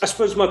I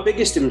suppose my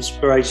biggest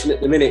inspiration at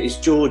the minute is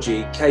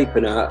Georgie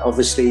Capener,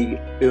 obviously,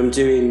 who I'm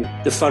doing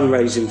the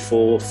fundraising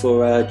for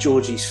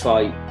Georgie's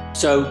fight.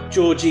 So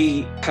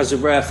Georgie has a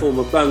rare form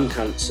of bone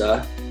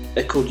cancer.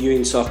 They're called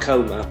Ewing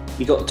sarcoma.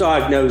 He got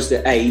diagnosed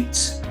at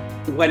 8,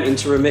 went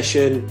into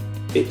remission.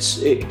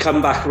 It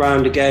come back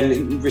around again.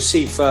 He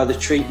received further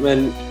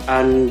treatment,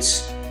 and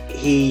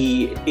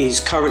he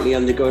is currently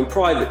undergoing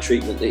private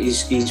treatment that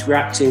he's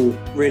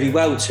reacting really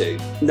well to.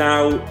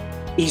 Now,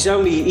 he's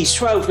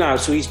 12 now,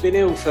 so he's been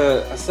ill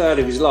for a third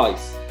of his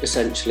life,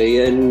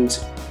 essentially, and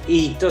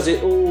he does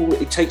it all.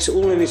 He takes it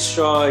all in his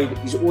stride.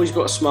 He's always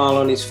got a smile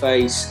on his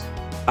face,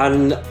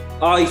 and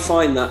I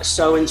find that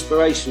so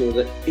inspirational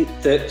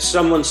that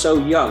someone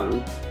so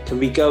young can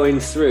be going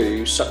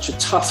through such a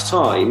tough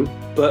time,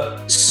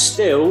 but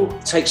still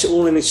takes it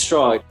all in his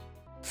stride.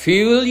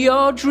 Fuel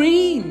your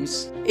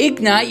dreams.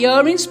 Ignite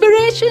your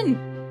inspiration.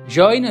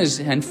 Join us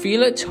and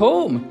feel at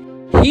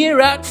home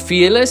here at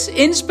Fearless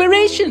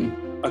Inspiration.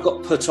 I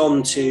got put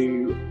on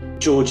to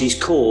Georgie's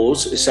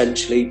cause,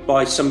 essentially,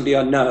 by somebody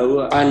I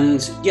know.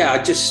 And yeah,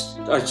 I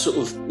sort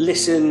of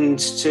listened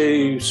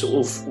to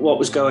sort of what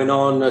was going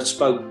on. I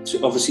spoke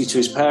obviously to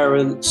his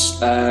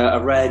parents. I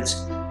read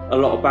a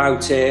lot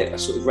about it. I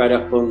sort of read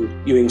up on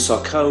Ewing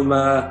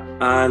sarcoma,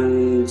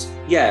 and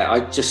yeah, I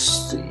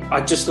just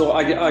thought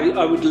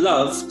I would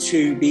love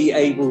to be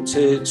able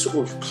to sort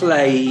of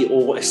play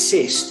or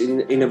assist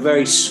in a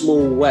very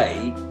small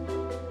way.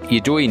 You're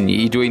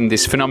doing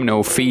this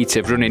phenomenal feat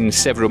of running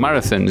several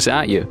marathons,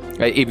 aren't you?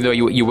 Even though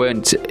you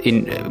weren't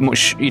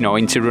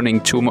into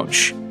running too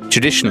much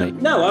traditionally.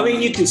 No, I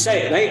mean, you can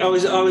say it, mate. I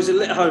was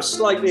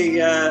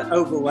slightly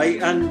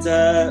overweight, and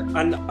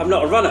I'm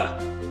not a runner,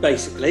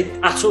 basically,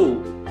 at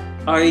all.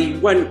 I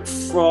went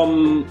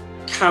from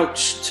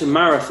couch to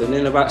marathon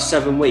in about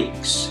 7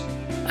 weeks.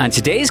 And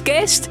today's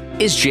guest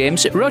is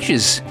James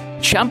Rogers,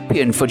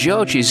 champion for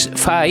Georgie's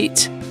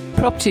fight,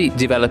 property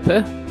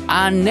developer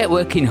and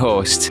networking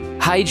host.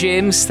 Hi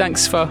James,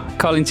 thanks for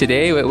calling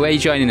today. Where are you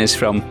joining us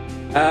from?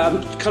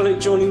 I'm currently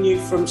joining you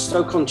from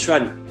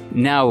Stoke-on-Trent.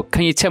 Now,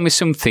 can you tell me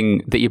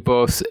something that you're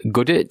both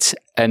good at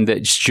and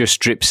that just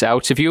drips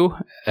out of you,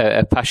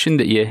 a passion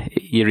that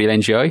you really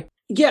enjoy?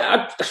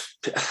 Yeah,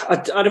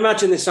 I'd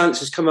imagine this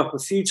answer's come up a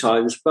few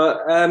times,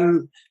 but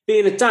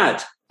being a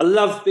dad. I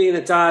love being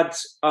a dad.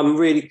 I'm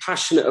really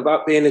passionate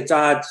about being a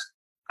dad.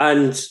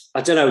 And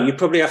I don't know, you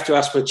probably have to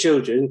ask my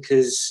children,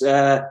 because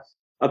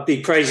I'd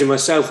be praising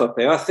myself up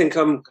here. I think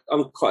I'm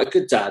quite a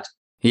good dad.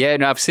 Yeah,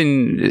 no, I've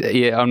seen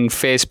on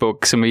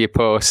Facebook some of your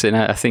posts, and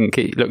I think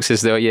it looks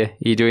as though you're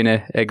doing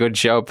a good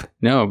job.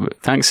 No,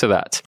 thanks for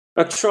that.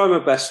 I try my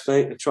best,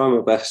 mate. I try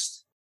my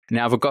best.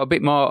 Now, I've got a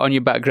bit more on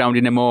your background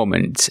in a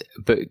moment,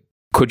 but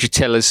could you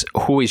tell us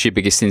who is your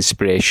biggest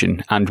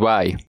inspiration and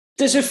why?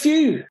 There's a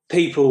few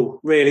people,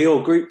 really,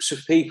 or groups of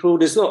people.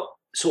 There's not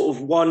sort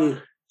of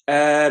one.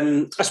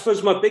 I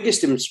suppose my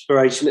biggest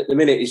inspiration at the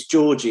minute is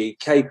Georgie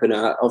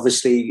Capener,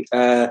 obviously,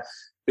 who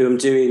I'm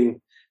doing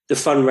the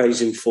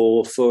fundraising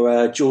for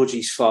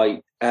Georgie's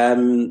fight.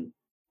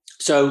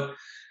 So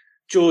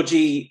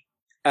Georgie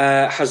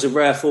has a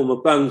rare form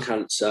of bone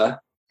cancer.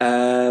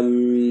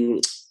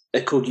 They're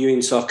called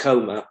Ewing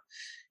sarcoma.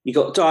 He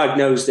got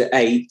diagnosed at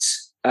 8,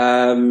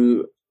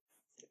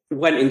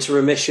 went into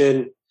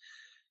remission.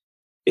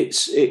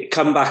 It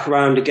come back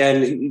around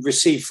again. He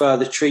received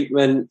further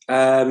treatment,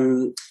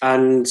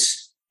 and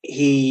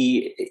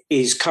he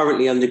is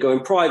currently undergoing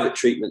private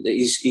treatment that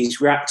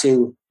he's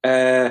reacting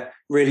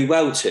really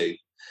well to.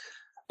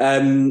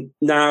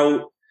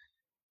 Now,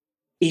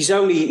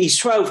 he's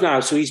 12 now,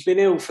 so he's been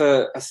ill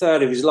for a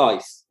third of his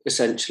life,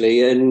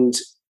 essentially, and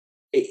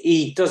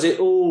he does it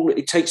all.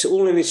 He takes it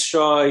all in his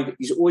stride.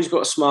 He's always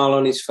got a smile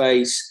on his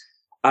face,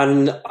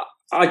 and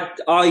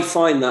I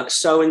find that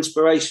so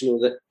inspirational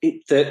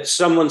that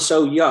someone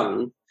so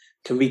young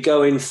can be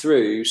going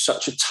through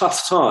such a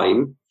tough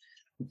time,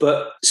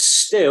 but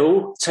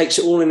still takes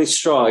it all in his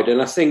stride.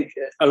 And I think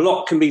a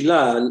lot can be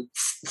learned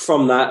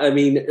from that. I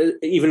mean,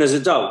 even as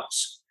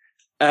adults.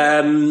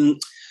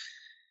 And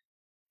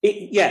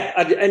again,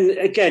 I've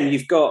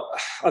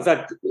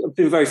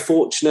been very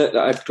fortunate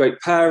that I had great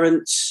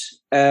parents.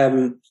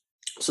 So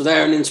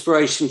they're an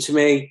inspiration to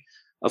me.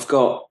 I've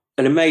got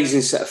an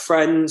amazing set of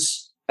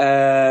friends.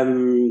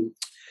 My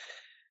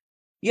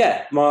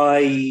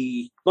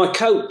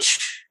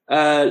coach,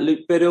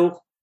 Luke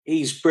Biddle,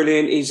 he's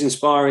brilliant. He's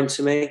inspiring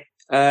to me.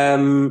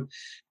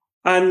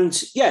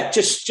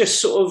 Just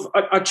sort of,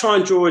 I try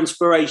and draw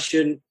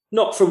inspiration,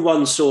 not from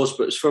one source,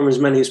 but from as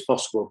many as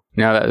possible.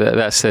 No,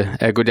 that's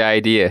a good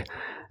idea.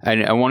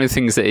 And one of the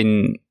things that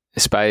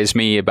inspires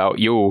me about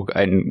you,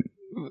 and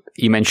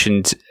you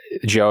mentioned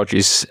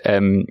George's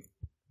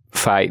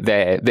fight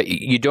there, that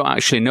you don't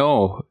actually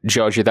know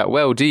Georgia that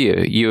well, do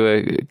you?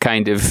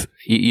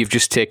 You've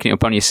just taken it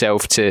upon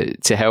yourself to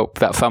help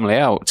that family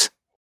out.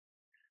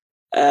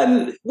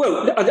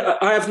 Well,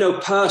 I have no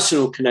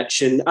personal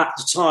connection at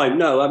the time.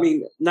 No, I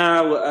mean,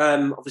 now,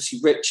 obviously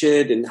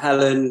Richard and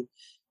Helen,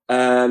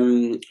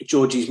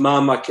 Georgie's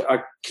mum,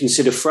 I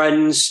consider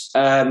friends.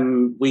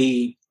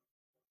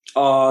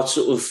 are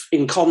sort of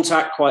in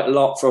contact quite a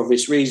lot for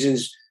obvious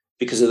reasons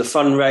because of the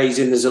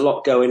fundraising. There's a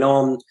lot going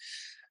on.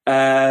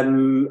 I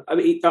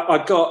mean,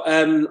 I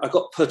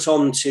got put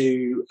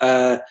onto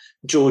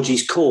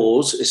Georgie's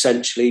cause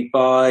essentially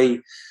by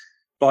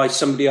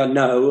somebody I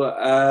know,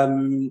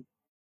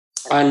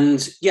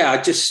 and yeah,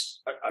 I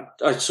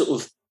sort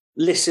of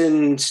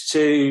listened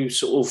to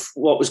sort of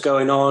what was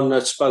going on. I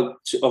spoke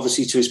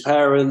obviously to his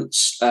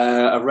parents.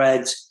 I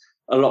read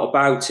a lot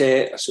about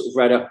it. I sort of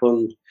read up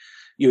on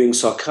Ewing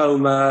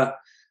sarcoma,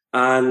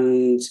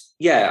 and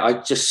yeah, I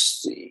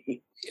just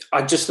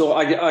thought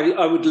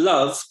I would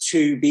love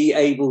to be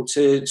able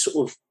to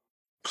sort of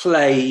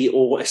play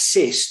or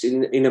assist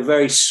in a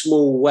very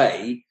small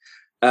way,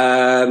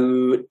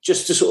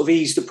 just to sort of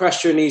ease the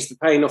pressure and ease the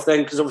pain off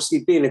them. Because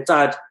obviously being a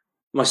dad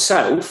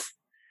myself,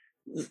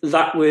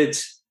 that would,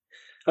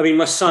 I mean,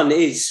 my son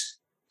is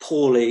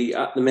poorly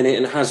at the minute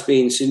and has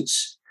been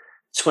since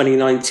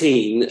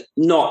 2019,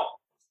 not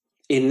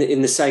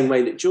in the same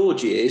way that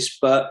Georgie is,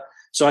 but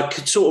so I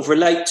could sort of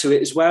relate to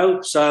it as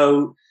well.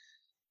 So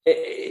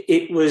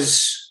it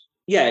was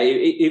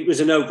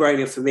a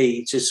no-brainer for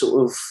me to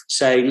sort of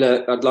say,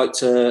 look, I'd like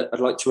to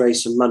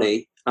raise some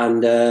money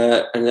and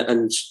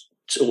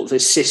sort of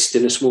assist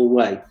in a small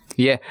way.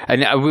 Yeah,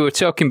 and we were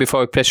talking before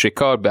we press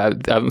record, but I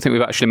don't think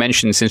we've actually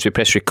mentioned since we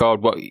pressed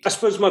record what. I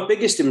suppose my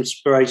biggest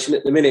inspiration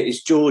at the minute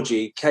is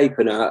Georgie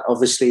Capener,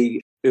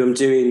 obviously, who I'm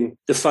doing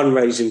the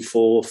fundraising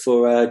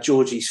for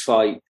Georgie's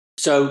fight.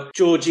 So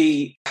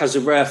Georgie has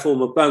a rare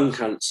form of bone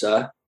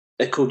cancer.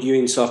 They're called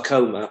Ewing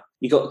sarcoma.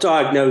 He got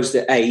diagnosed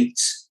at 8,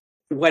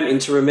 went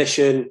into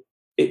remission.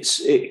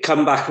 It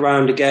come back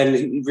around again.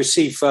 He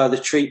received further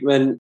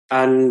treatment,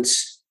 and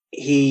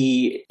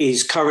he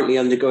is currently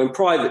undergoing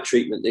private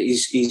treatment that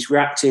he's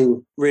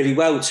reacting really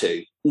well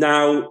to.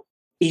 Now,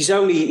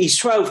 he's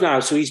 12 now,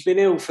 so he's been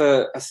ill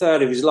for a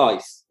third of his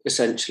life,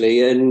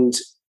 essentially, and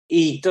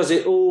he does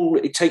it all.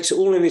 He takes it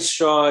all in his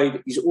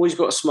stride. He's always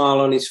got a smile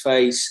on his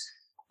face.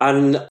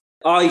 And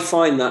I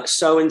find that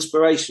so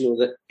inspirational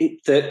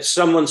that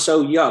someone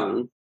so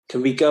young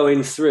can be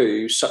going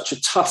through such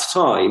a tough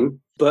time,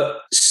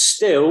 but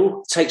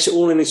still takes it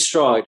all in his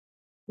stride.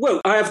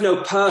 Well, I have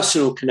no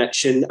personal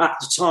connection at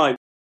the time.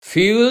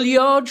 Fuel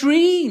your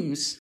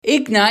dreams.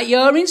 Ignite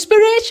your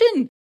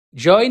inspiration.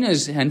 Join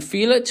us and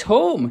feel at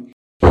home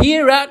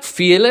here at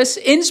Fearless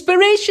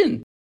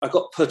Inspiration. I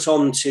got put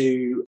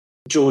onto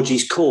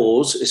Georgie's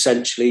cause,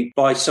 essentially,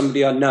 by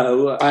somebody I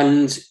know.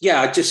 And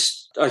yeah, I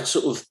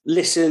sort of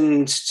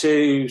listened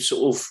to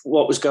sort of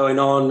what was going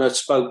on. I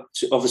spoke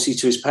obviously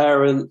to his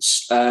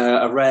parents.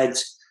 I read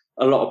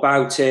a lot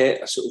about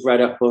it. I sort of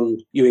read up on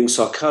Ewing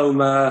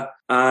sarcoma.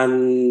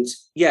 And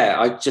yeah,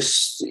 I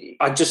just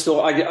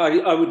thought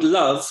I would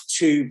love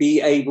to be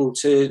able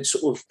to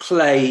sort of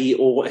play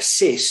or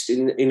assist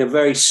in a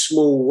very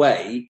small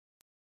way.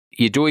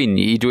 You're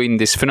doing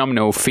this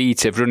phenomenal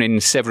feat of running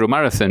several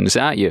marathons,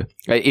 aren't you?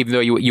 Even though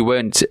you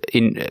weren't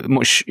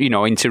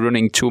into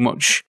running too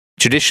much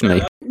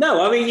traditionally.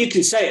 No, I mean, you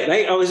can say it,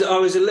 mate. I was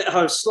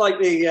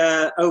slightly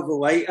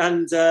overweight,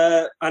 and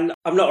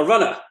I'm not a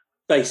runner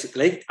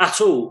basically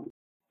at all.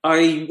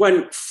 I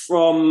went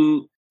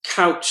from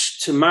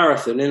couch to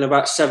marathon in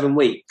about 7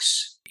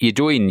 weeks. You're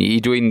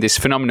doing this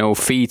phenomenal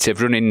feat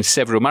of running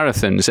several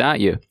marathons,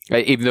 aren't you?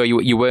 Even though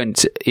you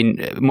weren't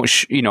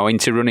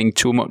into running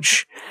too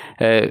much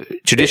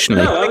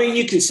traditionally. No, I mean,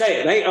 you can say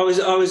it, mate. I was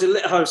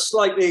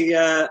slightly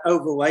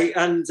overweight,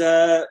 and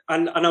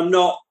I'm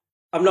not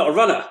a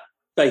runner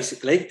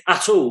basically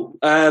at all.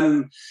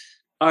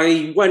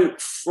 I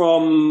went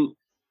from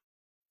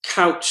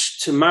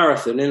couch to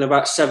marathon in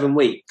about 7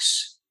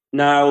 weeks.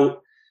 Now,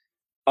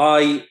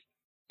 I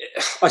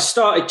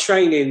started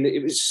training.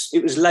 It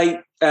was late.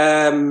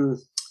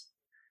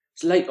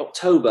 It's late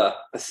October,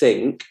 I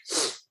think.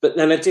 But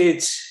then it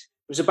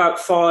was about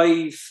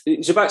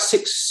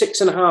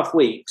 6.5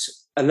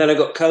 weeks, and then I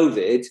got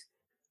COVID,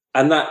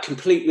 and that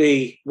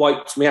completely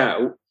wiped me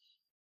out.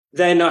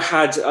 Then I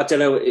had, I don't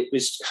know,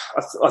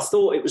 I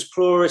thought it was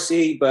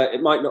pleurisy, but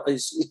it might not.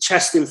 It's a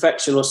chest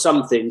infection or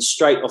something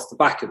straight off the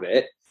back of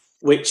it,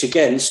 which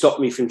again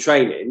stopped me from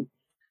training.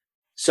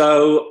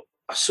 So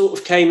I sort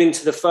of came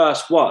into the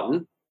first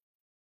one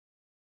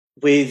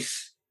with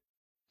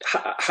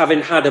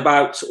having had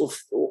about sort of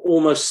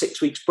almost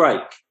 6 weeks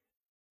break,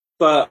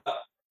 but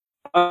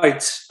I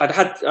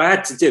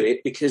had to do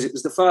it because it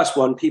was the first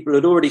one. People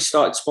had already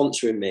started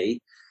sponsoring me,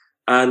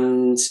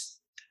 and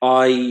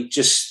I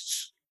just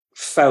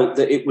felt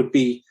that it would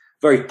be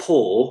very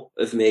poor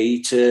of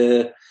me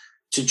to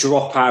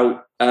drop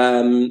out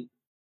on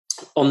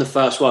the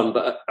first one.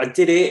 But I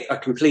did it. I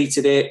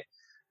completed it.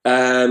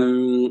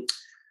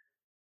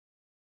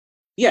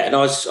 Yeah, and I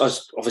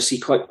was obviously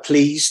quite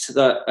pleased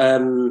that I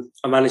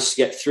managed to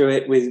get through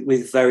it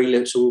with very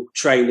little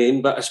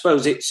training. But I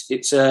suppose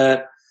it's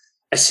a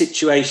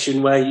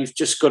situation where you've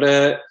just got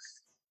to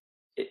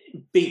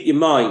beat your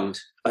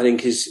mind, I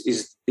think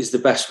is the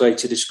best way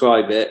to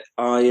describe it.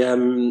 I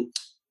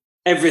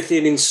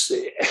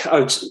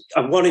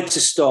wanted to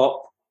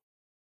stop.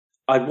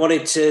 I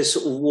wanted to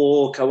sort of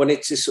walk. I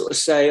wanted to sort of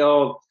say,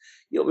 oh,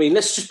 you know what I mean,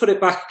 let's just put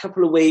it back a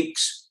couple of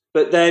weeks.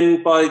 But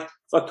then if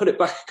I put it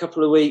back a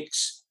couple of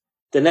weeks,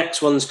 the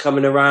next one's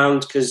coming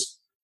around, because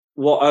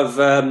what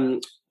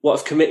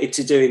I've committed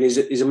to doing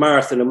is a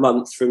marathon a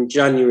month from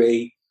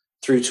January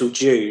through till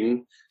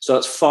June. So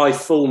that's 5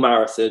 full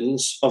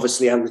marathons,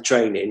 obviously, and the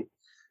training,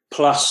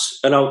 plus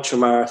an ultra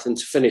marathon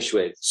to finish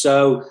with.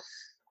 So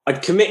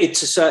I'd committed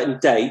to certain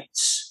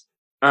dates,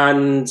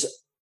 and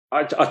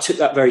I took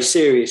that very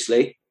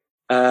seriously,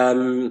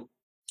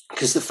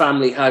 because the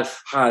family have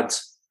had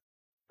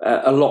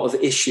a lot of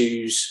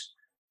issues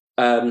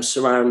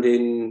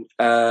surrounding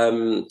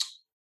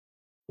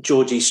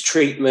Georgie's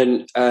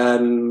treatment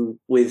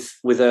with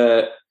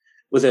a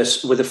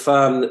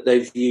firm that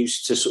they've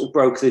used to sort of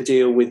broker the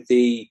deal with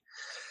the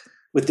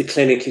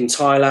clinic in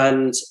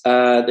Thailand.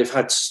 They've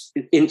had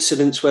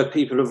incidents where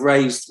people have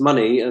raised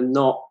money and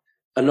not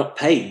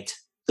paid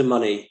the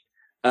money.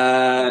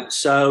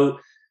 So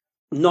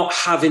not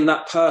having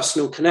that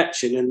personal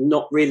connection and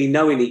not really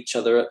knowing each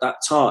other at that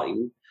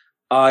time,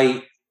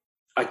 I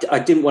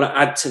didn't want to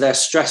add to their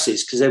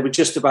stresses, because they were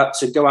just about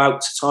to go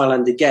out to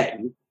Thailand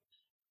again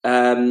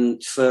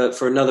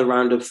for another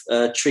round of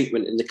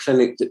treatment in the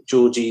clinic that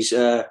Georgie's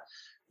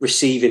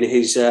receiving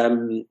his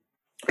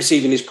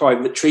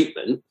private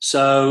treatment.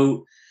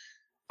 So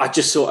I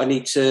just thought I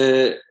need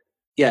to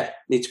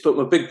put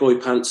my big boy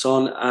pants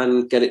on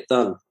and get it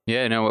done.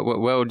 Yeah, no,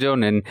 well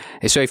done. And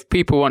so if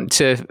people want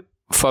to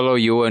follow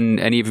you and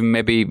even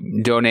maybe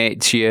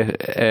donate to your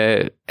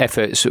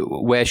efforts,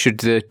 where should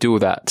they do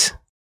that?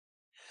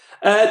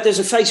 There's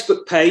a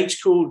Facebook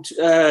page called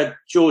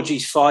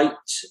Georgie's Fight.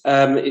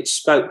 It's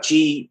spelled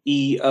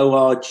GEORGYS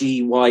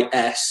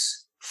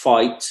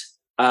Fight.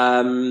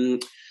 I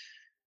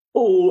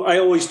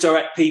always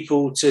direct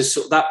people to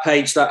sort of that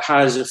page that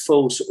has a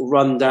full sort of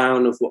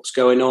rundown of what's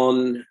going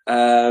on,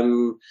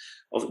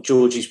 of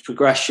Georgie's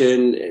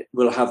progression.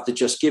 We'll have the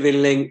Just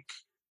Giving link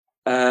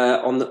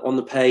on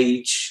the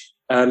page.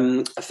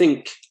 I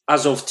think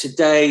as of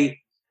today,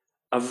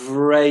 I've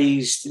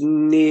raised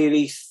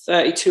nearly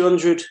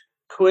 3,200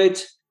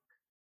 quid.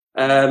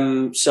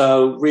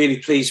 So really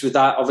pleased with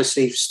that.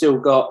 Obviously, still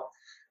got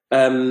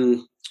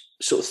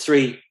sort of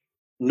 3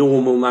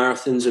 normal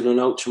marathons and an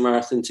ultra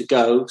marathon to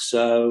go.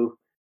 So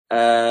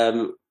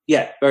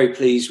very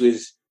pleased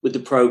with the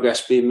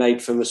progress being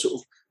made from a sort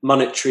of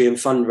monetary and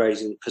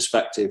fundraising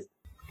perspective.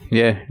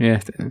 Yeah.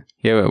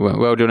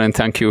 Well done, and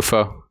thank you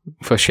for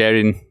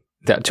sharing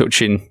that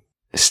touching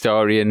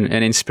story and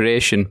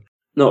inspiration.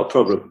 Not a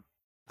problem.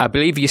 I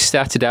believe you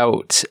started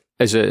out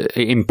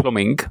in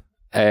plumbing,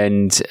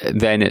 and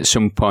then at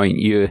some point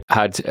you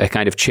had a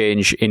kind of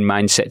change in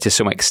mindset to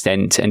some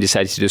extent and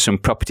decided to do some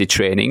property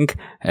training,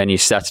 and you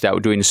started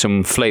out doing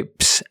some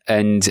flips,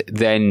 and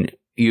then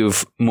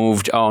you've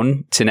moved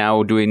on to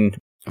now doing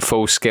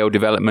full-scale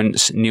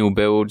developments, new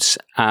builds,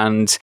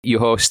 and you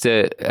host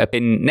a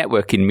PIN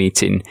networking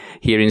meeting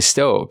here in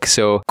Stoke.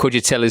 So could you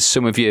tell us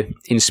some of your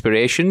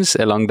inspirations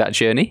along that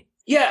journey?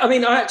 Yeah, I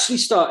mean, I actually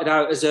started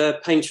out as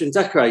a painter and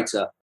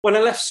decorator. When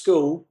I left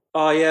school,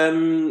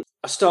 I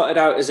started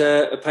out as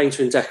a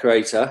painter and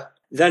decorator.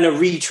 Then I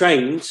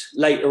retrained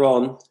later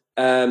on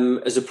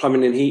as a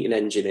plumbing and heating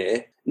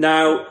engineer.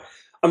 Now,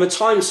 I'm a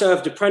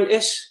time-served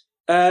apprentice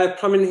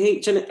plumbing and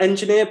heating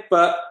engineer,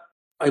 but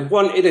I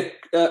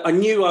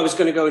knew I was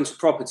going to go into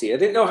property. I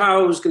didn't know how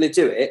I was going to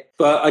do it,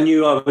 but I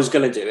knew I was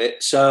going to do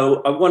it.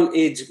 So I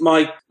wanted,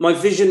 my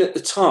vision at the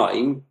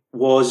time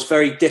was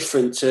very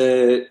different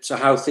to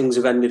how things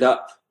have ended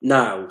up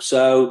now.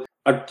 So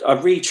I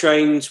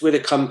retrained with a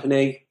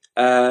company.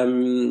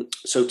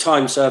 So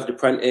time-served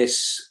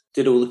apprentice,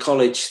 did all the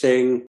college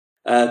thing,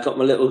 got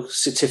my little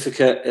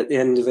certificate at the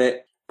end of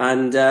it.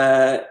 And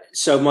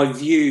so my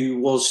view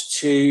was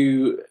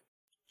to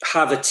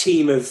have a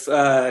team of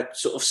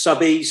sort of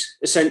subbies,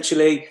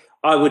 essentially.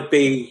 I would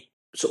be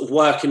sort of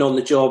working on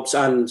the jobs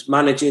and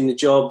managing the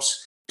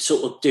jobs,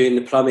 sort of doing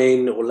the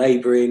plumbing or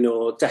labouring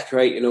or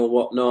decorating or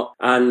whatnot.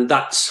 And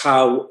that's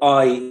how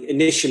I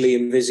initially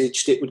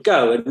envisaged it would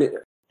go. And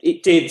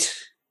it did.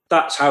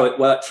 That's how it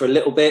worked for a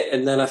little bit.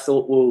 And then I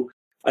thought, well,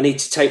 I need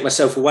to take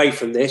myself away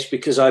from this,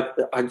 because I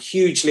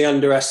hugely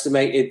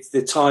underestimated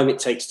the time it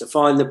takes to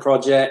find the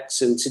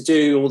projects and to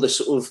do all the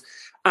sort of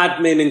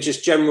admin and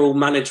just general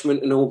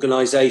management and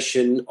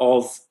organisation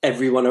of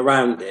everyone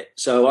around it.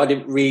 So I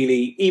didn't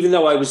really, even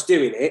though I was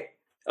doing it,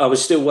 I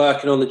was still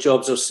working on the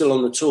jobs, I was still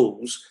on the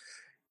tools.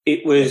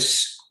 It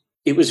was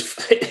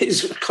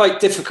quite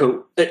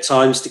difficult at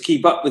times to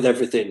keep up with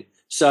everything.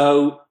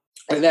 So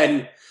I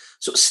then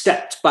sort of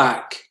stepped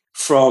back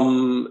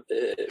from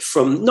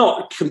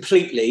not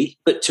completely,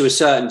 but to a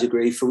certain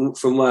degree from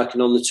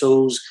working on the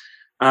tools,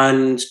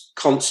 and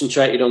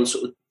concentrated on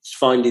sort of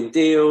finding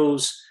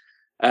deals.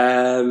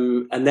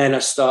 And then I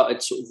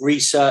started sort of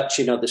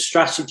researching other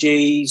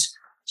strategies,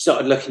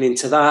 started looking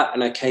into that,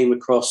 and I came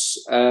across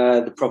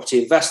the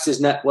Property Investors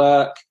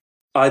Network.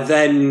 I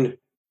then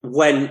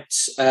went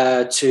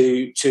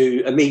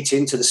to a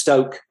meeting, to the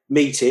Stoke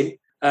meeting,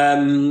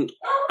 and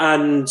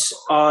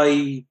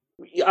I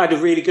I had a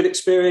really good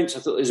experience. I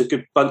thought there was a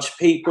good bunch of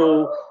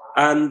people.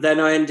 And then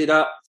I ended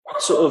up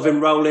sort of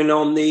enrolling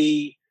on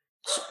the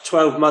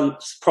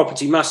 12-month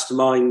property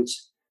mastermind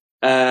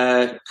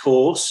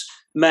course,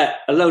 met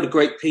a load of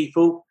great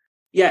people.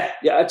 Yeah,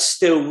 I'm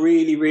still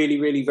really, really,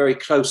 really very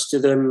close to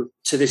them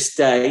to this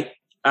day.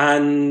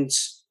 And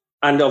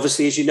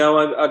obviously, as you know,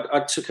 I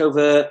took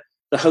over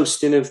the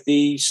hosting of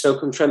the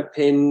Stoke-on-Trent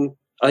Pin.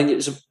 I think it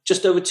was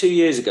just over 2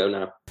 years ago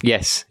now.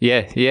 Yes,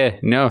 yeah.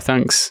 No,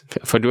 thanks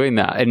for doing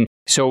that. And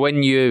so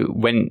when you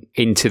went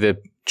into the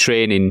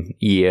training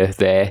year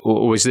there,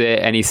 was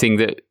there anything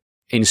that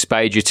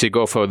inspired you to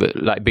go for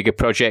like bigger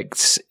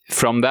projects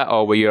from that,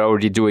 or were you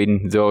already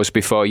doing those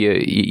before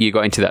you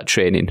got into that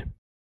training?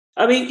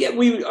 I mean, yeah,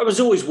 I was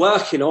always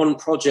working on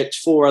projects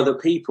for other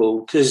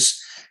people because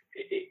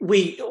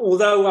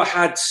although I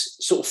had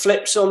sort of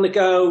flips on the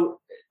go,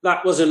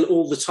 that wasn't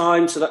all the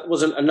time, so that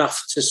wasn't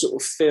enough to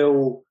sort of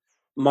fill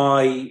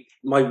my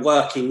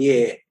working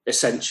year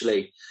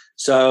essentially.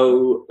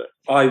 So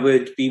I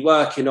would be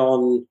working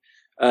on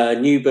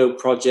new build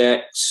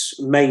projects,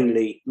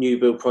 mainly new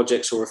build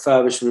projects or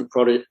refurbishment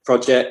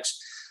projects.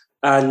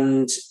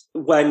 And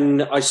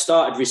when I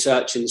started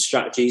researching the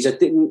strategies, I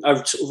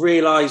sort of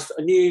realised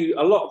I knew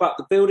a lot about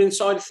the building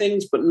side of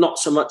things, but not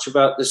so much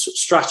about the sort of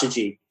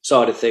strategy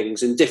side of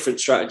things and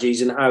different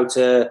strategies and how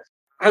to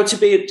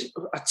be,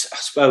 I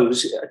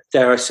suppose,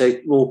 dare I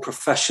say, more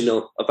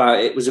professional about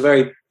it. It was a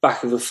very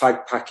back of a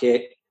fag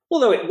packet.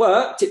 Although it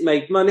worked, it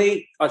made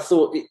money. I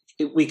thought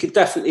we could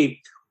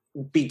definitely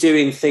be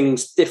doing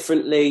things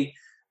differently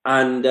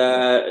and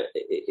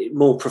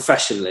more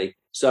professionally.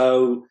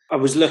 So I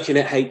was looking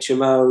at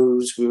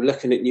HMOs, we were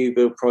looking at new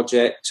build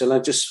projects, and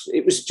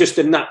it was just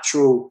a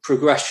natural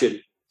progression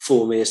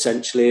for me,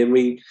 essentially.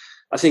 And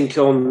I think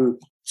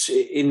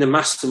in the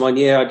mastermind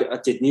year, I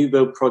did new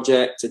build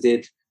project, I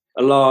did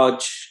a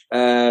large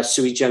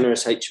sui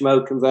generis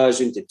HMO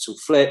conversion, did some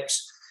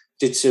flips,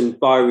 did some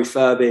buy,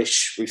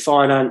 refurbish,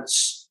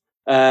 refinance.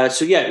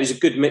 So yeah, it was a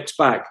good mixed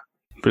bag.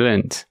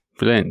 Brilliant.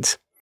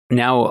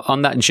 Now,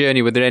 on that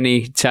journey, were there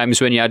any times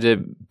when you had a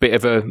bit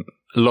of a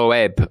low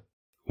ebb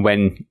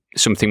when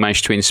something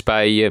managed to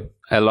inspire you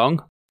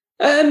along?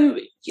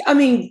 I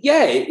mean,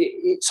 yeah,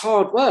 it's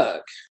hard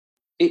work.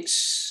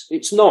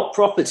 It's not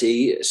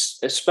property,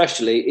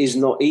 especially, is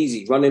not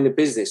easy. Running a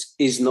business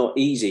is not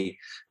easy.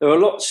 There are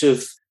lots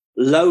of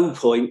low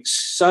points,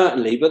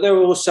 certainly, but there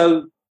are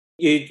also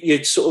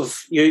your sort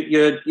of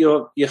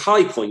your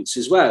high points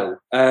as well,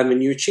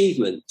 and your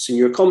achievements and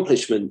your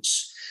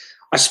accomplishments.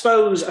 I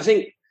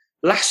think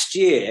last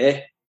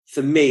year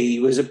for me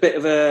was a bit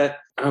of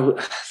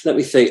let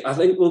me think. I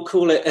think we'll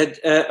call it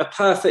a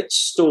perfect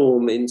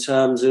storm in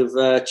terms of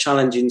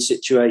challenging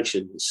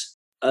situations.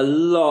 A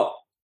lot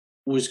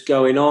was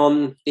going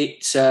on.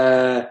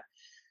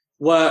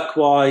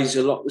 Work-wise,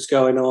 a lot was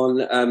going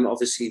on.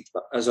 Obviously,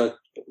 as I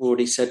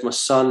already said, my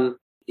son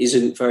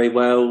isn't very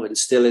well and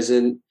still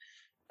isn't.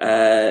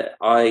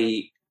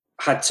 I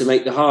had to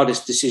make the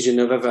hardest decision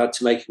I've ever had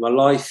to make in my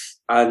life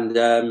and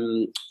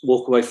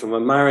walk away from my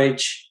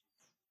marriage.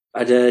 I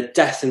had a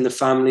death in the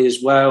family as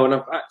well,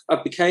 and I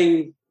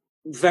became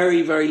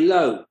very, very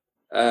low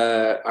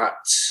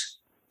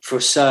for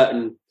a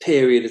certain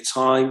period of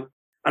time.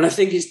 And I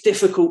think it's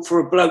difficult for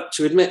a bloke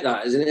to admit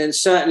that, isn't it? And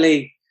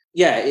certainly,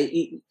 yeah,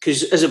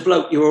 because as a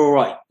bloke, you're all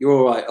right. You're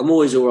all right. I'm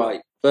always all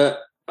right.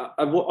 But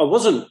I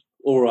wasn't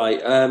all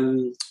right.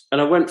 And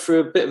I went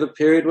through a bit of a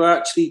period where I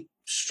actually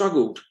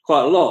struggled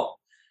quite a lot.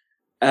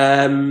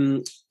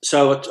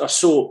 So I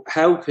sought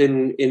help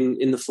in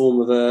the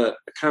form of a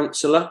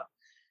counsellor.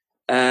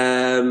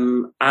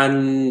 And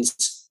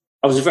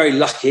I was very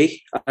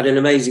lucky. I had an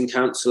amazing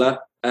counsellor,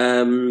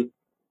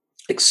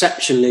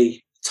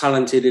 exceptionally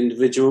talented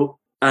individual.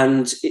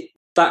 And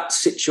that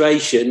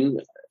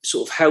situation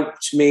sort of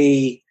helped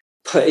me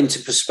put into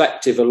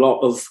perspective a lot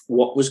of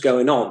what was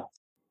going on.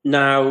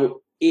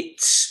 Now,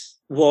 it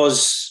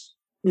was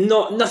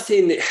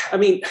nothing. I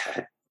mean,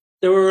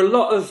 there were a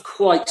lot of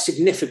quite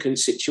significant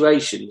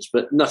situations,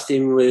 but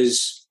nothing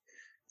was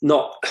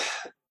not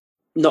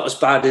as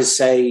bad as,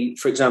 say,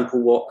 for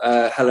example, what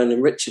Helen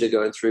and Richard are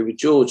going through with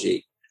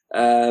Georgie.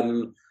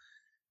 Now,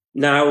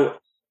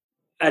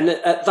 and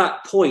at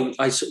that point,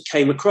 I sort of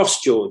came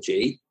across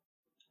Georgie,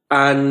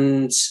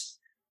 and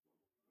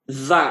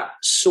that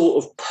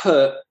sort of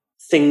put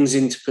things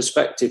into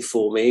perspective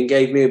for me and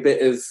gave me a bit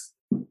of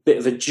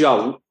a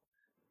jolt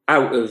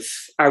out of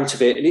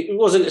it. And it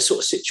wasn't a sort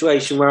of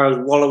situation where I was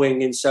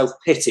wallowing in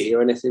self-pity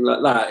or anything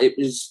like that.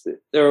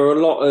 There are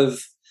a lot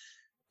of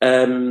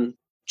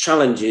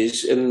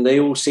challenges, and they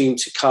all seem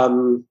to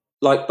come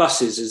like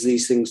buses, as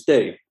these things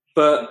do.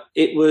 But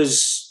it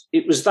was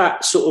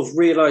that sort of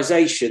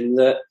realization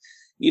that,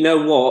 you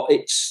know what,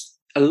 it's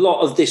a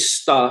lot of this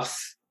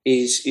stuff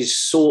is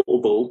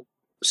sortable.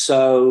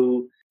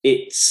 So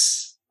I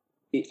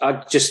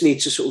just need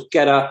to sort of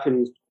get up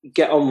and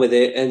get on with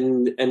it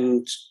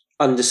and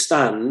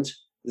understand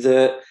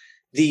that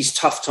these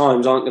tough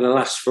times aren't going to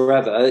last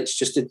forever. It's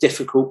just a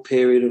difficult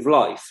period of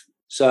life.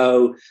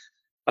 So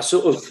I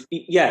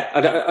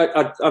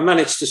I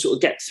managed to sort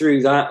of get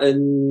through that,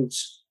 and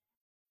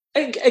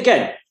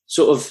again,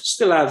 sort of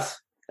still have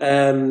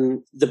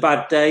the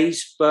bad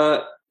days,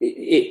 but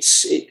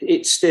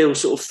it's still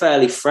sort of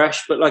fairly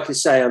fresh. But like I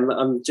say,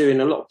 I'm doing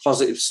a lot of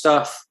positive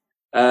stuff.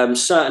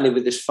 Certainly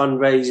with this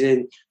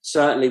fundraising,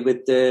 certainly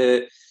with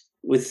the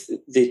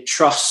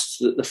trust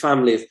that the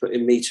family have put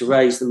in me to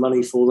raise the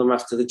money for them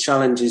after the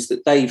challenges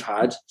that they've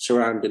had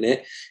surrounding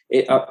it.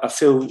 I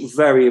feel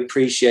very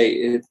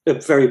appreciative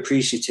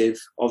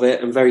of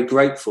it, and very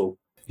grateful.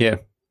 Yeah.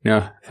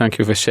 No, thank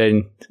you for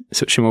sharing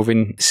such a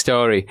moving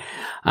story.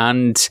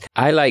 And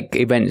I like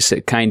events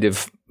that kind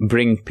of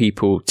bring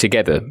people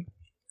together,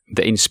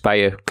 that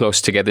inspire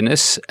close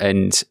togetherness,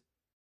 and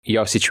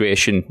your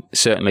situation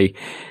certainly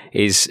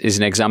is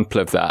an example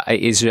of that.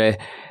 Is there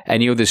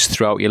any others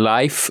throughout your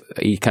life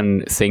you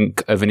can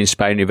think of an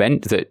inspiring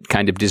event that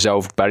kind of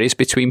dissolved barriers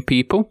between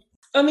people?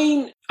 I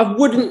mean, I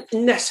wouldn't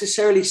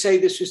necessarily say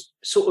this was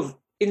sort of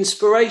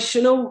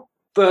inspirational,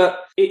 but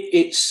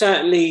it's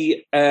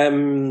certainly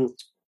very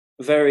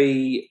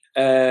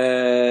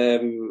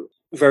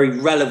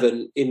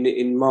relevant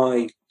in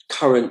my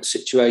current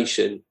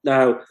situation.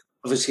 Now,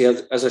 obviously,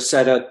 as I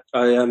said,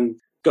 I am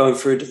going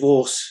through a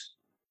divorce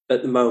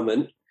at the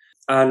moment,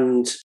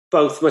 and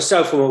both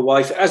myself and my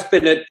wife, it has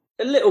been a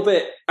little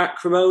bit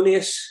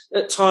acrimonious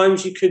at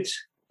times, you could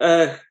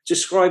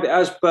describe it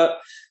as,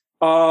 but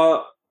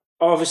our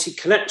obviously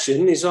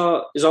connection is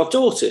our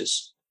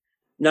daughters.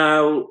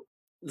 Now,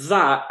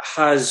 that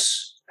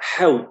has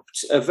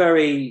helped a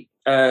very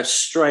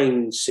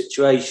strained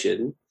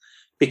situation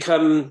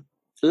become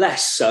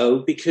less so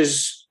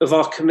because of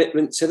our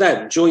commitment to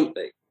them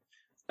jointly.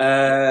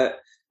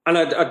 And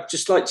I'd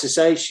just like to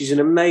say she's an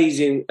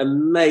amazing,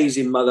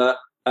 amazing mother.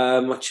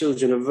 My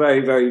children are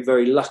very, very,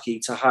 very lucky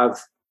to have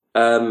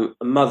a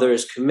mother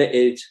as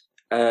committed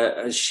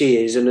as she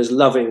is and as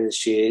loving as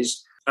she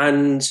is.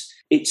 And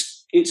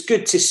it's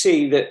good to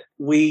see that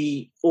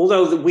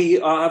although that we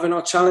are having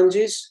our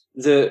challenges,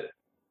 that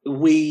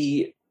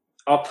we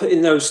are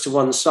putting those to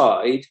one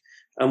side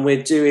and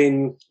we're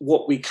doing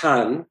what we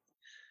can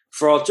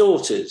for our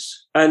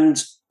daughters.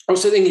 And I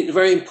also think it's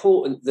very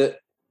important that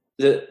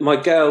my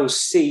girls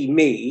see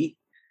me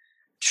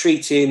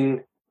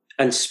treating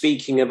and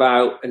speaking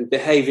about and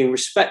behaving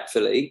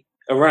respectfully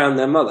around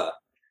their mother,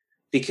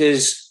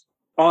 because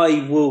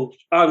I'm going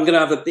to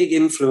have a big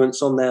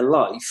influence on their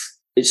life.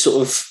 It's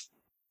sort of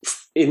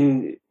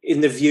in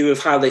the view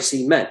of how they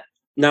see men.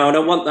 Now, and I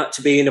want that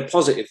to be in a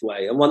positive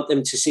way. I want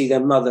them to see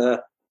their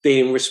mother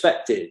being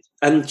respected.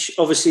 And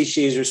obviously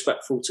she is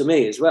respectful to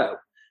me as well.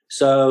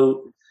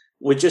 So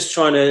we're just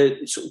trying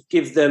to sort of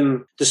give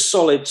them the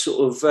solid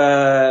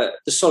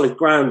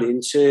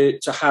grounding to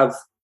have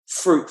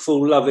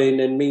fruitful,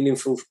 loving and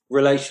meaningful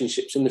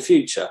relationships in the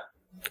future.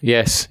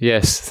 Yes.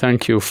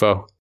 Thank you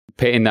for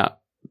painting that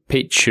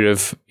picture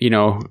of,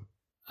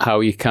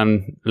 how you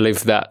can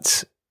live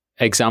that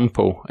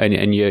example,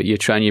 and you're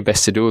trying your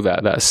best to do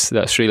that.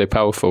 That's really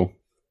powerful.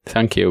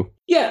 Thank you.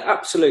 Yeah,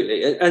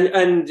 absolutely.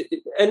 And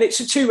it's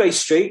a two-way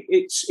street.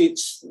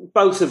 It's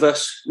both of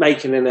us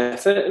making an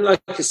effort. And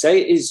like I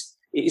say, it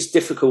is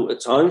difficult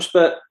at times,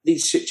 but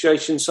these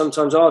situations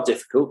sometimes are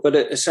difficult, but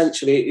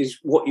essentially it is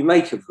what you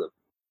make of them.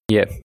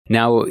 Yeah.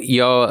 Now,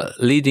 your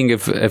leading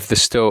of the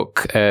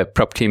Stoke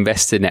Property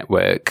Investor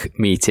Network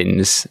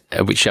meetings,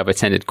 which I've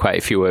attended quite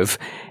a few of,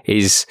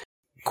 is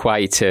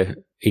quite a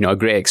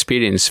great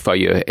experience for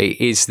you.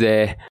 Is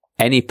there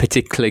any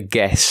particular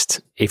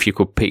guest, if you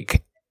could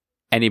pick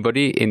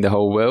anybody in the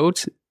whole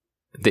world,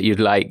 that you'd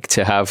like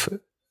to have,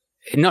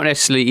 not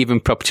necessarily even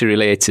property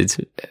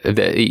related,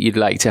 that you'd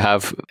like to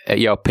have at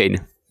your pin?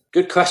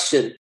 Good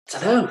question. I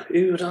don't know.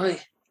 Who would I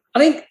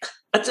think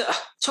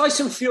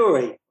Tyson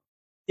Fury.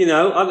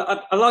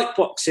 I like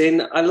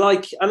boxing. I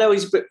know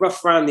he's a bit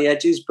rough around the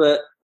edges,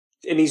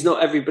 and he's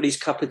not everybody's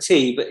cup of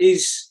tea, but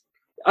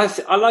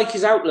I like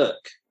his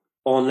outlook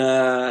on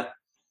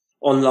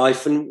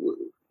life, and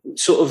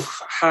sort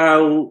of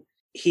how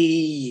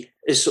he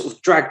has sort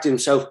of dragged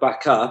himself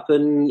back up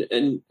and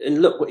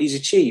look what he's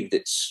achieved.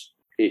 It's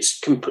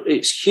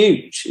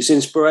huge. It's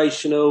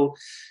inspirational.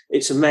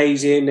 It's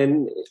amazing.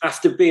 And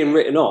after being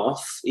written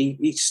off,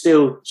 he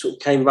still sort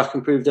of came back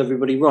and proved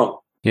everybody wrong.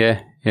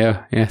 Yeah.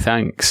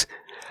 Thanks.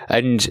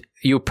 And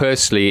you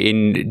personally,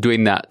 in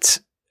doing that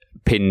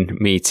PIN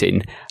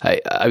meeting,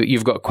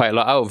 you've got quite a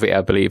lot out of it,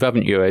 I believe,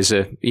 haven't you? As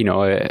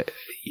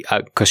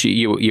because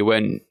you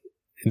weren't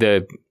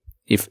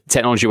if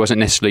technology wasn't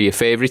necessarily your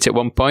favourite at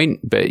one point,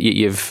 but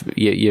you've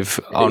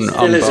on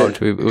board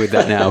with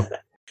that now.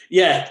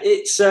 Yeah,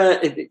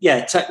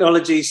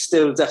 technology is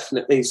still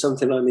definitely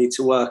something I need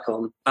to work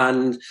on,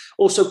 and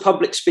also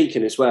public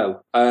speaking as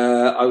well.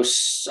 I was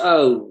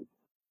so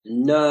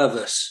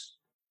nervous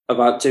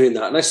about doing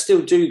that, and I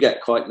still do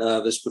get quite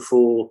nervous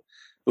before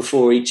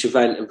each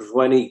event and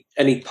before any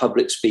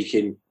public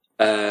speaking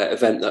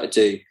event that I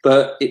do.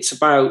 But it's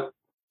about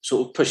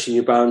sort of pushing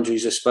your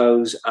boundaries, I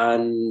suppose,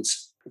 and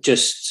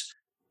just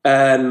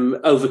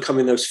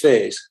overcoming those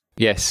fears.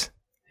 Yes.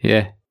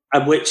 Yeah.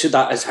 and which of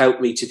that has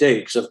helped me to do,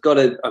 because I've got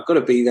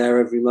to be there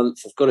every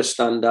month. I've got to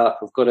stand up.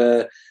 I've got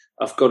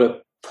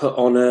to put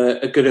on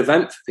a good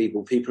event for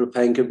people. People are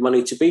paying good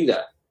money to be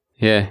there.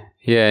 Yeah,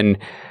 and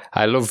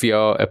I love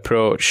your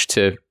approach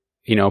to,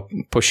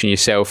 pushing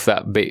yourself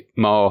that bit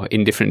more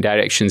in different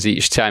directions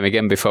each time.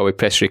 Again, before we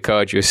press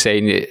record, you were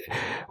saying that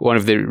one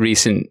of the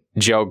recent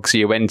jogs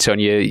you went on,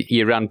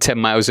 you ran 10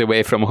 miles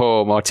away from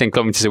home or 10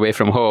 kilometres away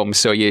from home,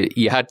 so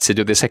you had to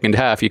do the second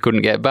half. You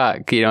couldn't get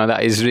back.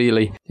 That is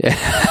really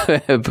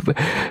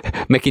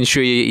making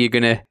sure you're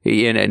going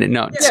to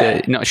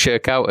not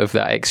shirk out of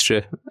that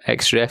extra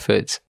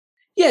effort.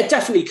 Yeah,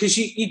 definitely, because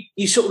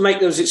you sort of make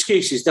those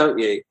excuses, don't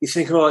you? You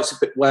think, it's a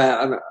bit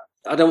wet and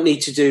I don't need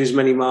to do as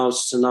many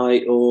miles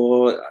tonight,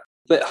 or a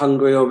bit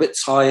hungry or a bit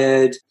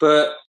tired.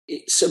 But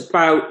it's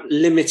about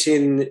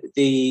limiting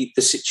the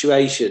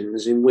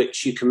situations in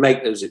which you can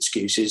make those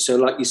excuses. So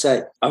like you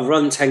say, I've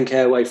run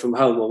 10K away from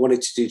home. I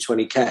wanted to do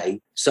 20K.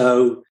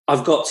 So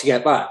I've got to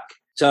get back.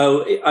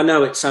 So I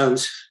know it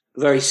sounds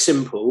very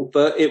simple,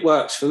 but it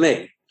works for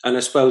me. And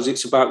I suppose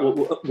it's about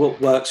what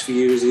works for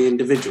you as an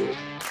individual.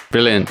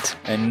 Brilliant.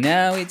 And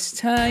now it's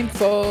time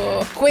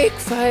for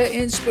Quickfire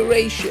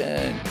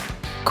Inspiration.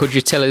 Could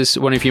you tell us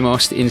one of your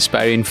most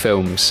inspiring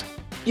films?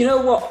 You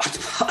know what?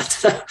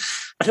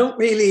 I don't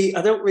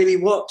really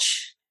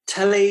watch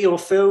telly or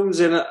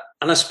films, and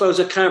I suppose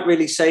I can't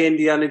really say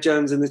Indiana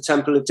Jones and the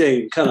Temple of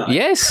Doom, can I?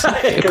 Yes,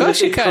 of course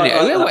you can.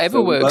 Whatever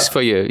film, works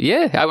for you.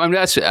 Yeah, I love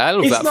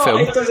that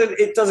film.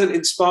 It doesn't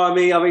inspire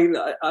me. I mean,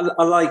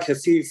 I like a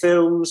few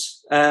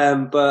films,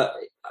 but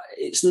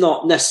it's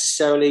not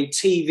necessarily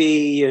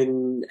TV,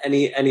 and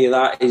any of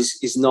that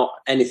is not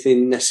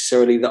anything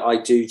necessarily that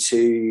I do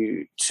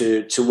to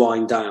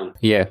wind down.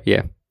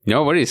 Yeah.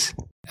 No worries.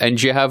 And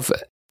do you have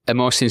a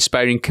most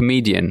inspiring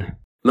comedian?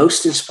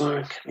 Most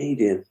inspiring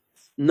comedian?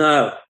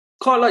 No.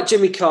 Quite like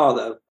Jimmy Carr,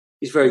 though.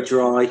 He's very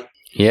dry.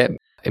 Yeah.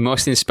 A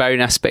most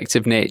inspiring aspect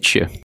of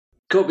nature?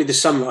 Got to be the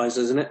sunrise,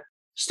 isn't it?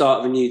 Start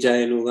of a new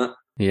day and all that.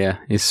 Yeah,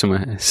 there's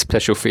some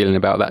special feeling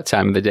about that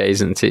time of the day,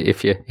 isn't it,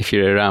 if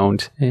you're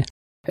around? Yeah.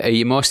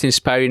 Your most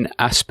inspiring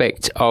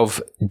aspect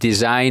of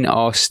design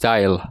or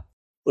style?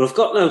 Well, I've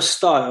got no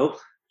style,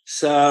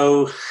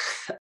 so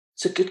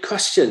it's a good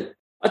question.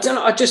 I don't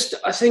know.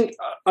 I think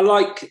I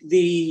like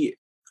the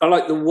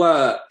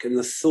work and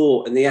the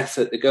thought and the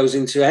effort that goes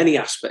into any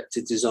aspect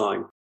of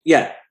design.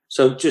 Yeah.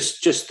 So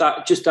just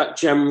that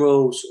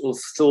general sort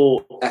of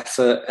thought,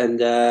 effort, and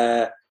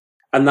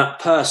that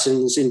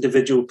person's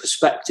individual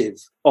perspective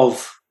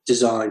of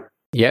design.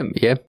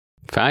 Yeah.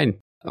 Fine.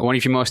 One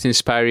of your most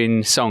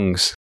inspiring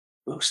songs?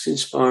 Most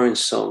inspiring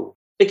song.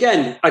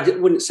 Again, I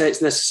wouldn't say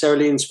it's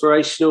necessarily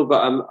inspirational,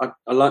 but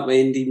I like my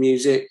indie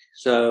music.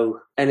 So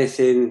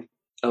anything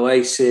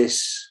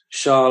Oasis,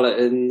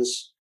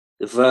 Charlatans,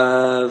 The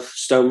Verve,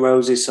 Stone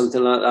Roses,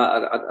 something like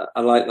that.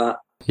 I like that.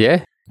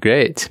 Yeah,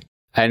 great.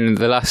 And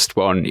the last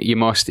one, your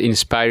most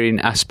inspiring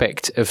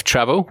aspect of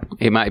travel?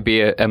 It might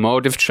be a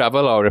mode of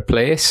travel or a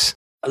place.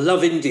 I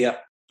love India.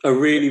 I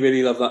really,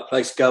 really love that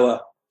place,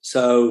 Goa.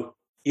 So,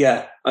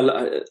 yeah, I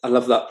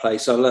love that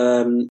place.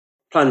 I'll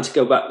plan to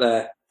go back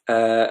there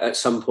at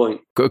some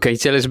point. Can you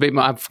tell us a bit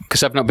more?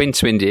 Because I've not been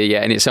to India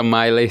yet, and it's on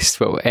my list.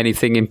 But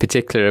anything in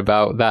particular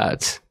about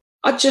that?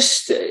 I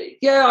just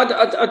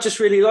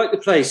really like the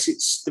place.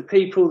 It's the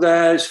people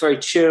there. It's very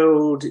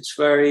chilled. It's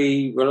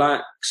very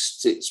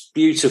relaxed. It's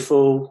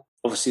beautiful.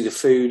 Obviously, the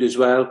food as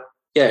well.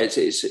 Yeah,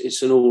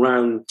 it's an all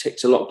round,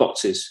 ticks a lot of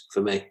boxes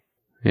for me.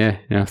 Yeah,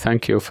 no,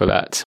 thank you for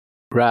that.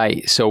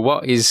 Right, so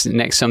what is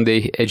next on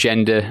the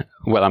agenda?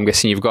 Well, I'm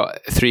guessing you've got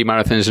 3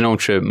 marathons and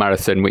ultra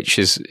marathon, which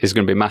is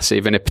going to be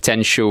massive, and a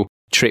potential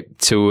trip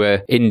to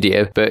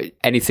India. But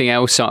anything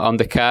else on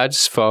the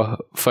cards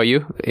for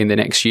you in the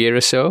next year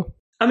or so?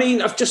 I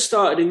mean, I've just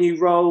started a new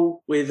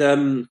role with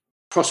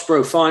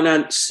Prospero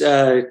Finance,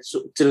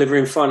 sort of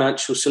delivering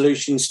financial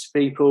solutions to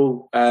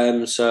people.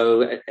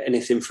 So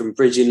anything from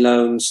bridging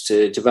loans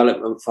to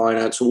development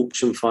finance,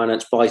 auction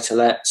finance,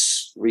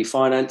 buy-to-lets,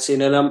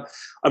 refinancing. And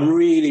I'm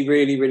really,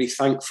 really, really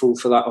thankful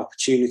for that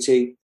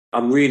opportunity.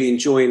 I'm really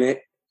enjoying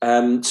it.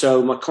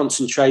 So my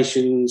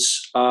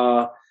concentrations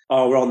are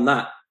on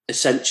that,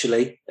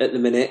 essentially, at the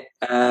minute.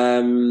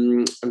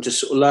 I'm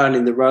just sort of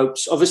learning the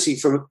ropes. Obviously,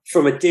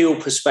 from a deal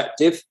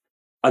perspective,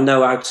 I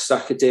know how to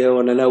stack a deal,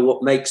 and I know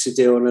what makes a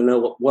deal, and I know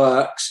what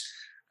works.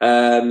 So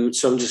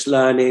I'm just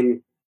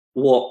learning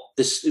what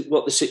the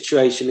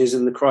situation is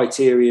and the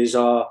criterias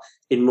are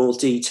in more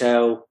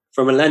detail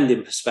from a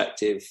lending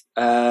perspective.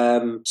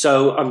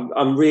 So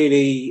I'm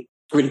really,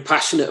 really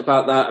passionate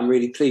about that. I'm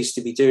really pleased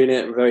to be doing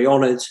it. I'm very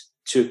honoured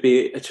to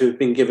have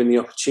been given the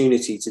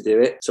opportunity to do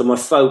it. So my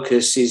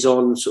focus is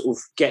on sort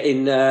of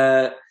getting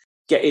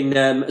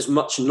as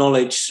much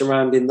knowledge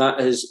surrounding that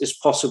as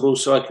possible,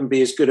 so I can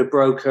be as good a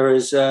broker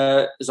as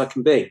I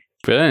can be.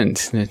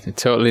 Brilliant! A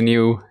totally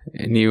new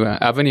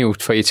avenue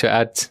for you to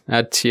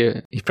add to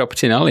your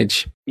property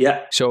knowledge.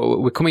 Yeah. So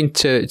we're coming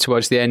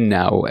towards the end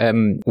now.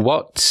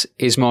 What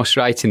is most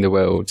right in the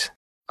world?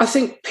 I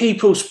think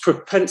people's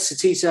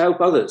propensity to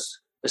help others,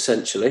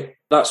 essentially.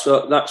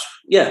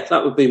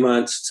 that would be my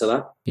answer to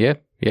that.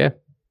 Yeah.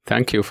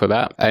 Thank you for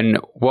that. And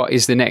what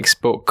is the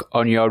next book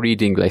on your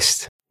reading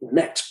list?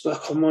 Next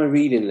book on my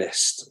reading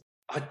list.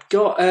 I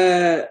got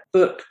a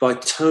book by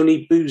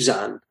Tony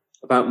Buzan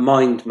about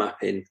mind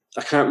mapping.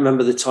 I can't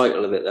remember the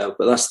title of it though,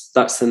 but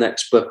that's the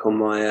next book on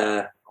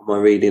my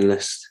reading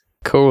list.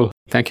 Cool.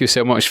 Thank you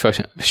so much for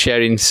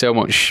sharing so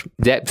much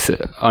depth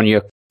on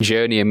your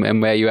journey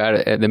and where you are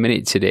at the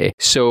minute today.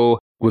 So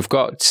we've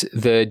got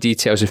the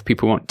details if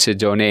people want to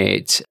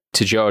donate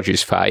to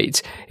George's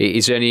fight.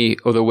 Is there any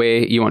other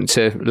way you want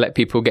to let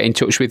people get in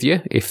touch with you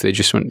if they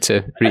just want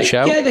to reach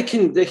out? Yeah, they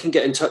can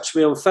get in touch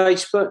with me on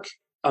Facebook.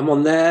 I'm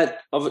on there.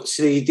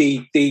 Obviously,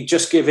 the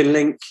Just Giving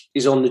link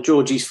is on the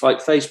Georgie's Fight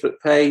Facebook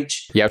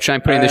page. Yeah, I'll try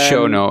and put in the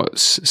show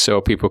notes so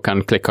people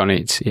can click on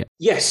it. Yeah.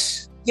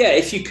 Yes. Yeah,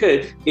 if you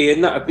could,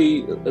 Ian, that'd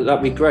be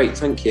great.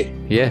 Thank you.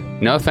 Yeah.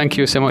 No, thank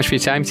you so much for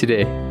your time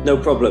today. No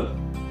problem.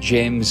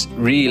 James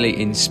really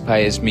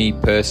inspires me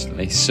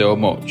personally so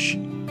much.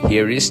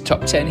 Here is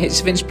top 10 hits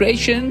of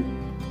inspiration.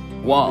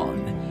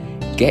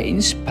 1. Get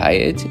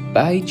inspired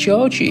by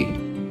Georgie.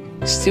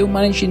 Still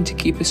managing to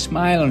keep a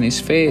smile on his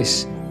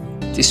face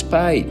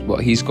despite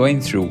what he's going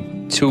through.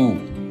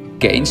 2.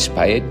 Get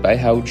inspired by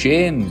how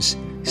James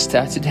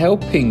started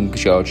helping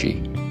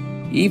Georgie,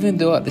 even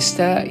though at the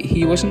start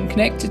he wasn't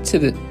connected to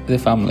the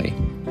family.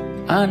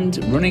 And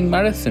running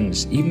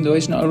marathons, even though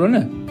he's not a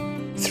runner.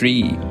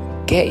 3.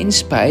 Get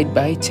inspired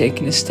by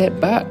taking a step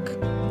back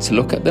to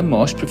look at the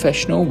most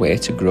professional way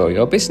to grow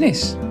your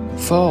business.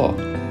 4.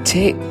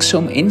 Take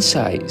some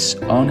insights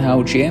on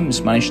how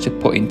James managed to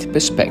put into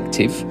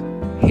perspective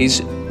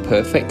his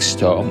perfect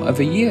storm of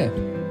a year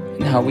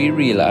and how he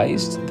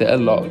realised that a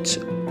lot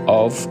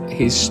of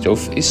his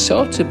stuff is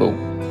sortable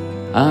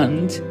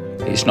and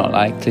it's not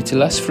likely to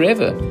last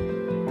forever.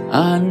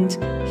 And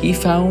he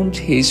found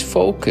his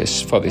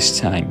focus for this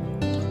time.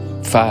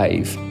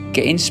 5.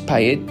 Get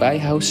inspired by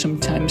how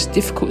sometimes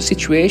difficult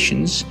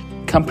situations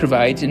can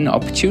provide an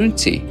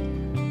opportunity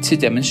to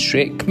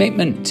demonstrate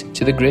commitment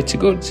to the greater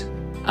good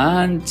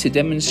and to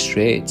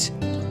demonstrate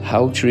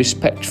how to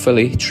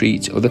respectfully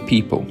treat other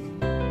people.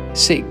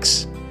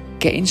 6.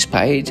 Get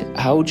inspired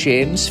how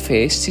James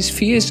faced his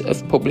fears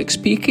of public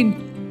speaking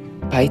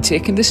by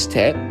taking the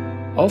step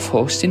of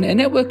hosting a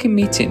networking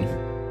meeting,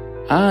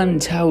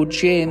 and how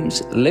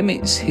James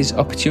limits his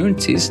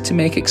opportunities to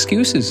make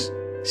excuses.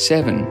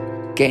 7.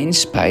 Get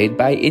inspired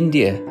by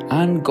India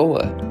and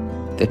Goa,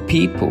 the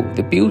people,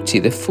 the beauty,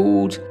 the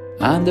food,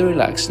 and the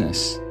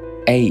relaxedness.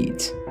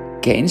 8.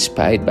 Get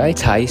inspired by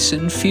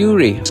Tyson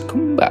Fury's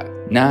comeback.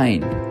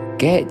 9.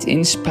 Get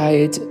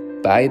inspired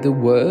by the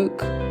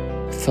work,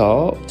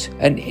 thought,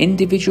 and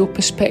individual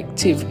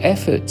perspective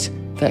effort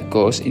that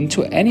goes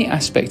into any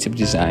aspect of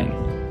design.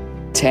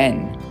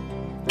 10.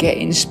 Get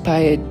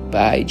inspired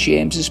by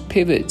James's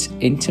pivot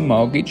into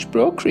mortgage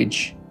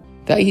brokerage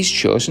that he's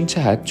chosen to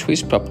add to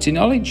his property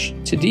knowledge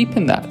to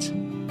deepen that.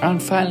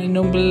 And finally,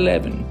 number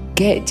 11.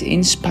 Get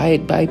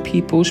inspired by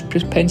people's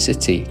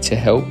propensity to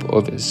help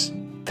others.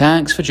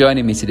 Thanks for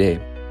joining me today.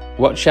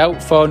 Watch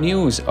out for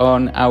news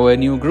on our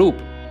new group.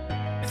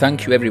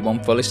 Thank you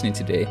everyone for listening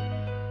today.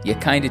 Your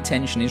kind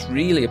attention is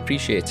really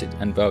appreciated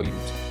and valued.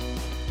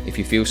 If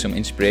you feel some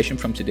inspiration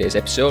from today's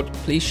episode,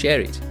 please share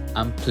it.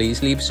 And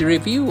please leave us a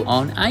review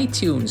on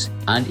iTunes.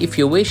 And if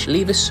you wish,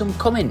 leave us some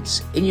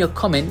comments. In your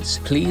comments,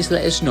 please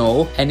let us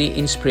know any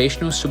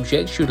inspirational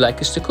subjects you'd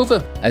like us to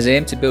cover, as I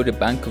aim to build a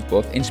bank of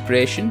both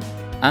inspiration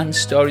and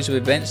stories of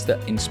events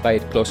that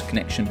inspired close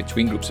connection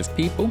between groups of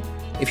people.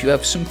 If you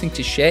have something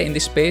to share in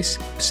this space,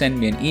 send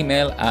me an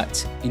email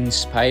at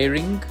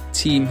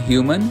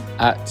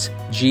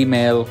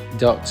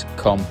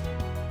inspiringteamhuman@gmail.com.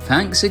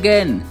 Thanks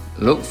again.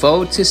 Look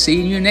forward to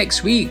seeing you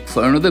next week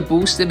for another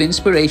boost of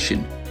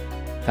inspiration.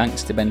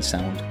 Thanks to Ben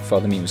Sound for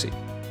the music.